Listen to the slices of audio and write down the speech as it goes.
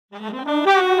Essay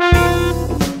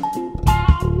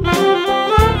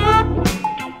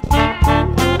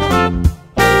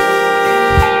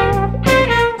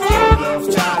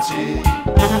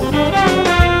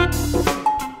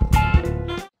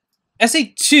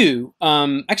 2,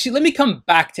 actually, let me come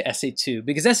back to Essay 2,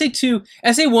 because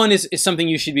Essay 1 is something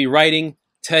you should be writing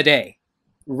today,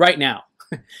 right now.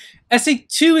 Essay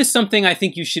 2 is something I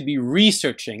think you should be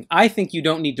researching. I think you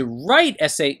don't need to write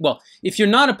well, if you're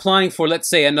not applying for, let's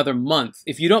say, another month,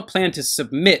 if you don't plan to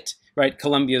submit, right,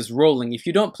 Columbia's rolling, if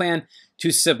you don't plan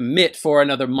to submit for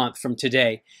another month from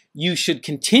today, you should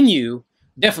continue,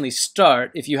 definitely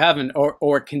start, if you haven't,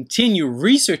 or continue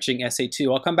researching Essay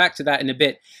 2. I'll come back to that in a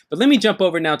bit. But let me jump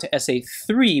over now to Essay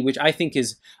 3, which I think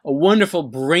is a wonderful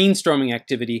brainstorming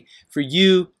activity for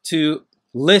you to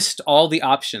list all the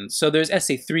options. So there's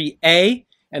Essay 3A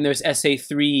and there's Essay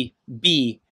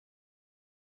 3B.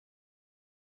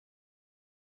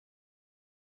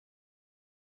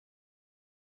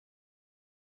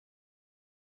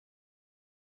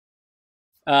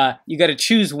 You got to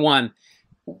choose one.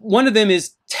 One of them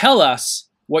is tell us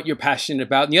what you're passionate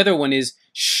about, and the other one is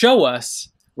show us,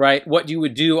 right, what you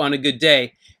would do on a good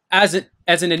day. As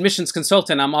an admissions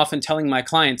consultant, I'm often telling my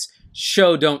clients,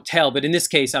 show, don't tell. But in this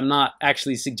case, I'm not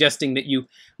actually suggesting that you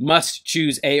must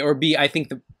choose A or B. I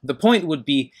think the point would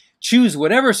be choose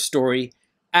whatever story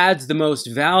adds the most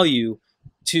value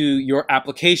to your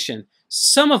application.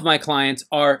 Some of my clients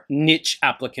are niche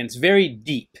applicants, very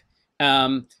deep.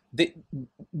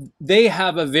 They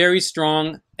have a very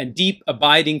strong and deep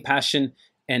abiding passion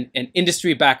and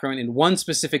industry background in one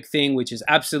specific thing, which is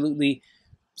absolutely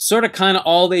sort of kind of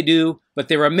all they do, but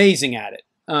they're amazing at it.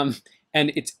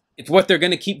 And it's what they're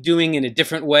going to keep doing in a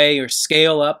different way or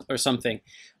scale up or something.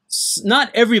 Not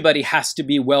everybody has to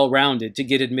be well-rounded to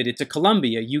get admitted to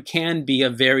Columbia. You can be a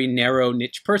very narrow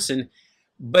niche person,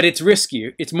 but it's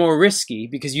riskier. It's more risky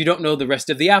because you don't know the rest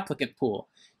of the applicant pool.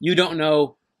 You don't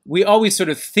know. We always sort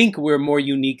of think we're more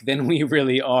unique than we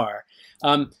really are.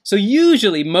 So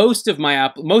usually most of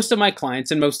my clients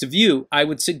and most of you, I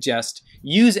would suggest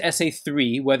use Essay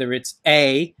 3, whether it's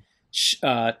A,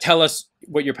 tell us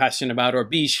what you're passionate about, or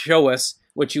B, show us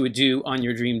what you would do on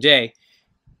your dream day.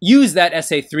 Use that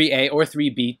Essay 3A or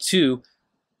 3B to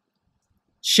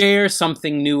share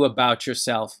something new about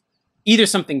yourself. Either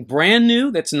something brand new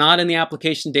that's not in the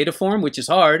application data form, which is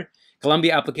hard.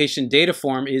 Columbia application data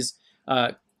form is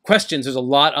questions. There's a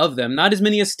lot of them. Not as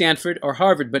many as Stanford or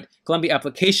Harvard, but Columbia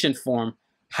application form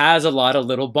has a lot of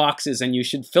little boxes, and you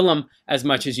should fill them as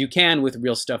much as you can with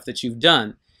real stuff that you've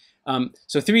done.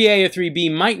 So 3A or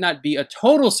 3B might not be a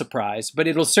total surprise, but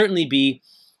it'll certainly be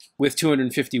with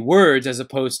 250 words as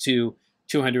opposed to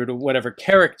 200 or whatever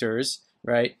characters,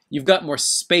 right? You've got more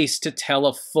space to tell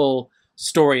a full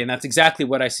story, and that's exactly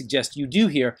what I suggest you do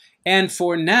here. And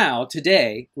for now,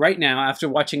 today, right now, after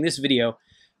watching this video,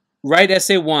 write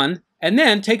Essay 1, and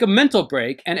then take a mental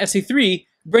break, and Essay 3,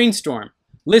 brainstorm.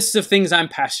 Lists of things I'm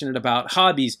passionate about,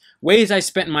 hobbies, ways I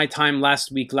spent my time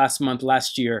last week, last month,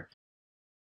 last year.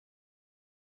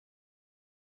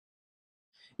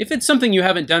 If it's something you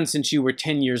haven't done since you were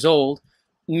 10 years old,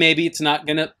 maybe it's not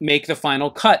going to make the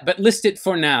final cut, but list it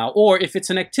for now. Or if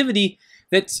it's an activity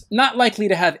that's not likely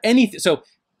to have anything. So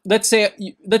let's say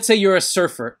you're a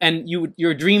surfer, and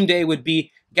your dream day would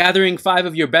be gathering 5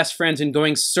 of your best friends and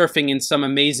going surfing in some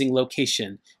amazing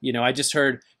location. You know, I just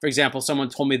heard, for example, someone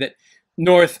told me that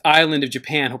North Island of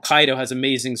Japan, Hokkaido, has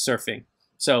amazing surfing.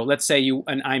 So let's say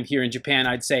I'm here in Japan,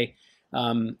 I'd say,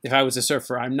 if I was a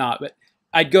surfer, I'm not, but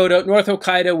I'd go to North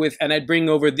Hokkaido and I'd bring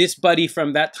over this buddy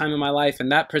from that time of my life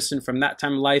and that person from that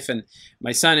time of life and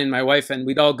my son and my wife, and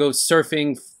we'd all go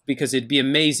surfing because it'd be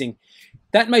amazing.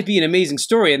 That might be an amazing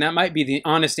story, and that might be the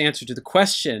honest answer to the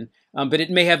question, but it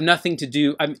may have nothing to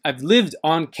do. I've lived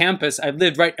on campus. I've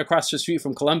lived right across the street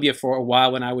from Columbia for a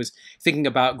while when I was thinking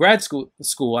about grad school.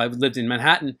 I've lived in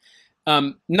Manhattan.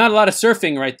 Not a lot of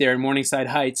surfing right there in Morningside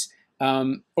Heights,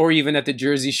 or even at the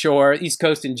Jersey Shore. East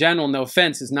Coast in general, no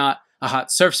offense, is not a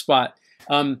hot surf spot.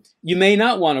 You may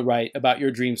not want to write about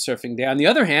your dream surfing day. On the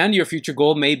other hand, your future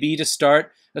goal may be to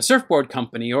start a surfboard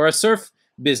company or a surf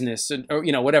business, or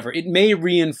whatever. It may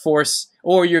reinforce,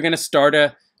 or you're going to start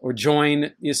or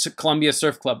join Columbia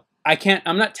Surf Club.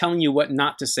 I'm not telling you what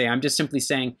not to say. I'm just simply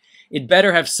saying it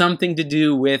better have something to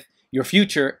do with your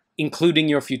future, including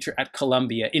your future at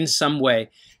Columbia in some way,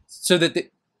 so that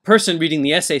the person reading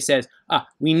the essay says,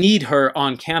 we need her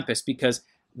on campus because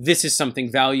this is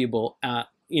something valuable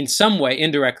in some way,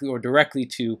 indirectly or directly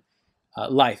to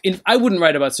life. I wouldn't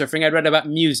write about surfing. I'd write about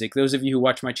music. Those of you who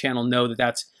watch my channel know that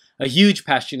that's a huge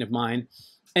passion of mine.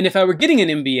 And if I were getting an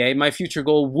MBA, my future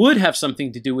goal would have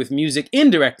something to do with music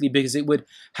indirectly, because it would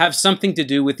have something to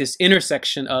do with this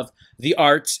intersection of the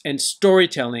arts and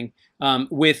storytelling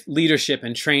with leadership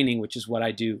and training, which is what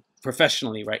I do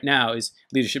professionally right now, is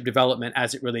leadership development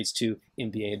as it relates to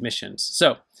MBA admissions.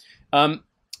 So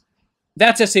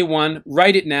that's Essay 1,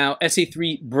 write it now. Essay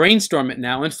 3, brainstorm it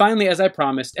now. And finally, as I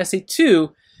promised, Essay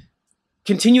 2,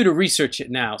 continue to research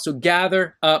it now. So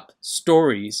gather up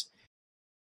stories.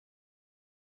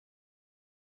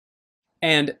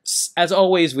 And as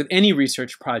always with any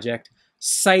research project,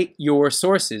 cite your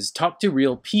sources. Talk to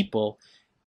real people.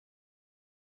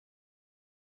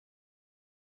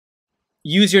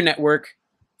 Use your network,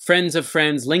 friends of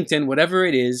friends, LinkedIn, whatever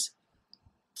it is.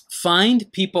 Find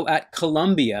people at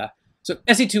Columbia. So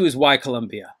Essay 2 is why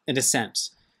Columbia, in a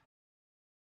sense.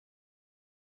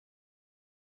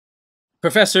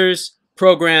 Professors,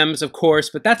 programs, of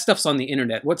course, but that stuff's on the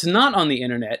internet. What's not on the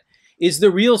internet is the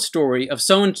real story of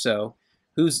so-and-so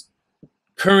who's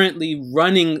currently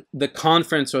running the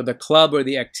conference or the club or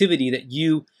the activity that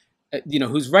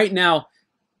who's right now,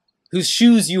 whose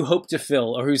shoes you hope to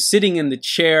fill, or who's sitting in the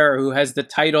chair, or who has the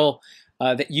title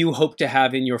that you hope to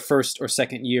have in your first or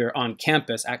second year on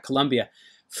campus at Columbia.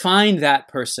 Find that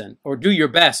person, or do your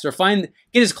best, or get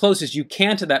as close as you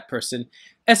can to that person.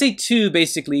 Essay 2,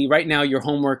 basically, right now, your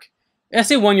homework.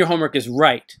 Essay 1, your homework is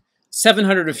write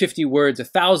 750 words,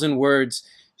 1,000 words.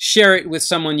 Share it with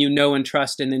someone you know and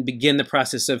trust, and then begin the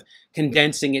process of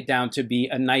condensing it down to be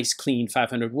a nice, clean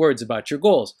 500 words about your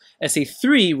goals. Essay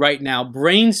 3, right now,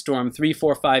 brainstorm 3,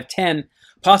 4, 5, 10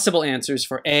 possible answers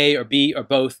for A or B or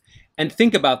both, and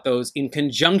think about those in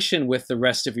conjunction with the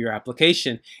rest of your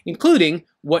application, including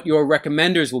what your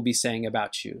recommenders will be saying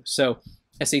about you. So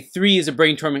Essay 3 is a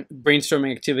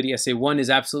brainstorming activity. Essay 1 is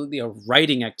absolutely a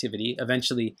writing activity,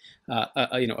 eventually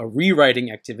a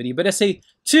rewriting activity. But Essay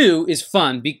 2 is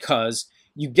fun because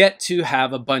you get to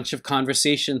have a bunch of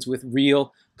conversations with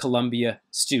real Columbia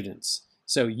students.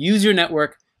 So use your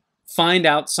network, find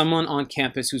out someone on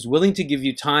campus who's willing to give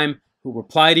you time, who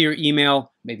reply to your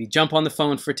email, maybe jump on the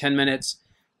phone for 10 minutes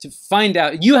to find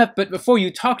out. But before you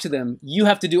talk to them, you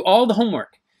have to do all the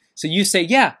homework. So you say,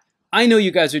 yeah, I know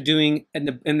you guys are doing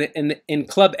in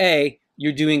Club A,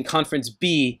 you're doing Conference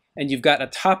B, and you've got a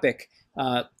topic.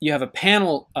 You have a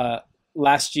panel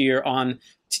last year on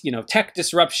tech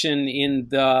disruption in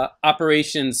the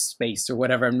operations space or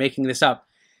whatever. I'm making this up.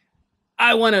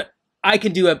 I want to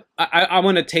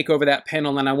take over that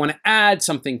panel, and I want to add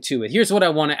something to it. Here's what I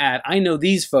want to add. I know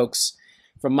these folks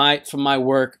from my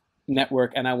work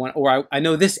network, and I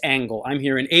know this angle. I'm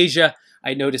here in Asia.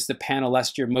 I noticed the panel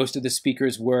last year, most of the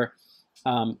speakers were,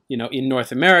 in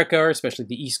North America, or especially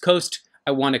the East Coast.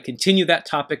 I want to continue that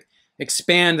topic,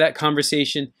 expand that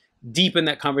conversation, deepen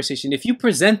that conversation. If you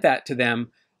present that to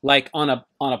them like on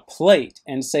a plate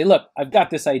and say, look, I've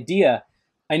got this idea.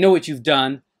 I know what you've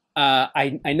done.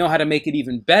 I know how to make it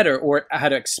even better, or how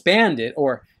to expand it,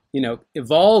 or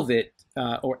evolve it,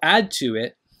 or add to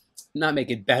it. Not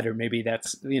make it better, maybe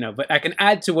that's, but I can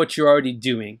add to what you're already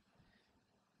doing.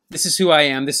 This is who I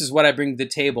am. This is what I bring to the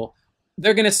table.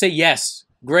 They're going to say, yes,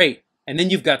 great. And then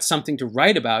you've got something to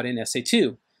write about in Essay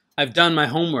 2. I've done my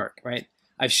homework, right?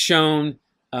 I've shown,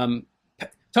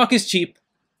 talk is cheap,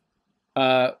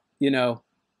 walk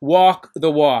the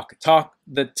walk, talk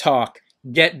the talk,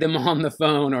 get them on the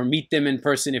phone or meet them in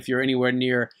person if you're anywhere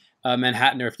near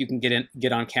Manhattan, or if you can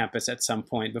get on campus at some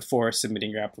point before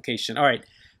submitting your application. All right,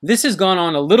 this has gone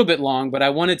on a little bit long, but I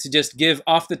wanted to just give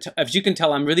as you can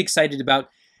tell, I'm really excited about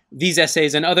these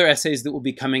essays and other essays that will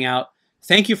be coming out.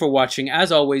 Thank you for watching.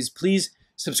 As always, please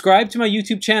subscribe to my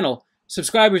YouTube channel.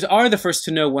 Subscribers are the first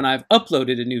to know when I've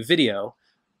uploaded a new video.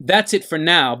 That's it for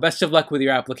now. Best of luck with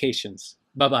your applications.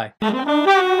 Bye-bye.